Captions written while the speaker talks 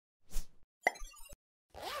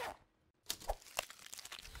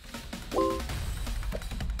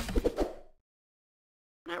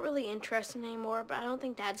really interested anymore, but I don't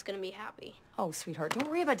think Dad's gonna be happy. Oh, sweetheart, don't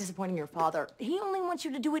worry about disappointing your father. He only wants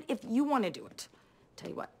you to do it if you want to do it. Tell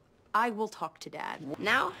you what, I will talk to Dad.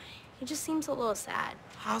 Now, he just seems a little sad.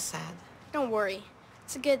 How sad? Don't worry.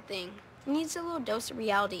 It's a good thing. He needs a little dose of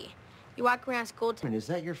reality. You walk around school... And is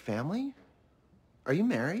that your family? Are you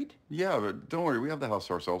married? Yeah, but don't worry. We have the house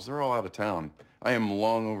to ourselves. They're all out of town. I am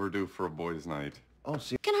long overdue for a boys' night. Oh,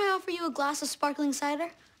 see... Can I offer you a glass of sparkling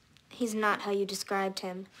cider? He's not how you described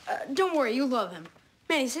him. Don't worry, you love him.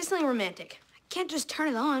 Manny, say something romantic. I can't just turn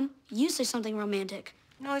it on. You say something romantic.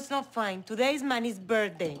 No, it's not fine. Today's Manny's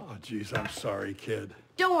birthday. Oh, geez, I'm sorry, kid.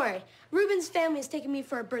 Don't worry. Ruben's family is taking me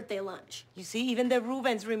for a birthday lunch. You see, even the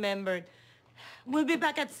Rubens remembered. We'll be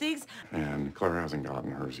back at 6. And Claire hasn't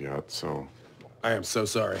gotten hers yet, so I am so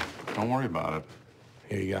sorry. don't worry about it.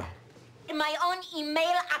 Here you go. In my own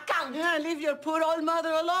email account. Yeah, leave your poor old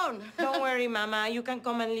mother alone. Don't worry, Mama. You can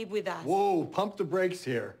come and live with us. Whoa, pump the brakes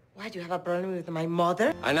here. Why, do you have a problem with my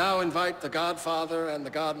mother? I now invite the godfather and the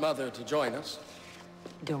godmother to join us.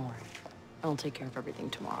 Don't worry. I'll take care of everything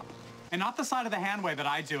tomorrow. And not the side of the hand way that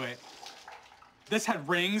I do it. This had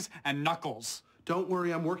rings and knuckles. Don't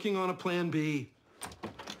worry, I'm working on a plan B.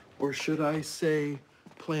 Or should I say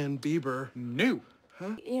Plan Bieber? New.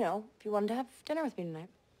 Huh? You know, if you wanted to have dinner with me tonight.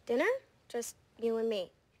 Dinner? Just you and me.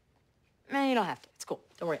 You don't have to. It's cool.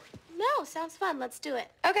 Don't worry. No, sounds fun. Let's do it.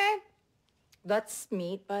 Okay. Let's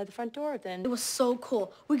meet by the front door, then. It was so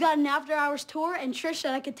cool. We got an after-hours tour, and Trish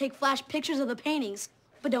said I could take flash pictures of the paintings.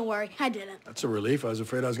 But don't worry, I didn't. That's a relief. I was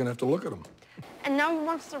afraid I was going to have to look at them. And now he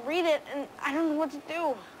wants to read it, and I don't know what to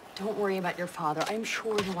do. Don't worry about your father. I'm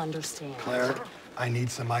sure he'll understand. Claire, I need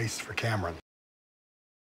some ice for Cameron.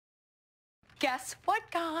 Guess what,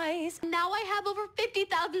 guys? Now I have over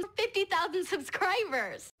 50,000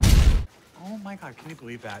 subscribers. Oh my God, can you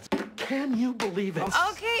believe that? Can you believe it?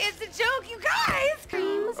 Okay, it's a joke, you guys.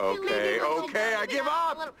 Okay, I give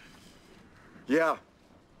up. Yeah.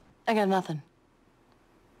 I got nothing.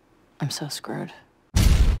 I'm so screwed.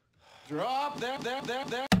 Drop there.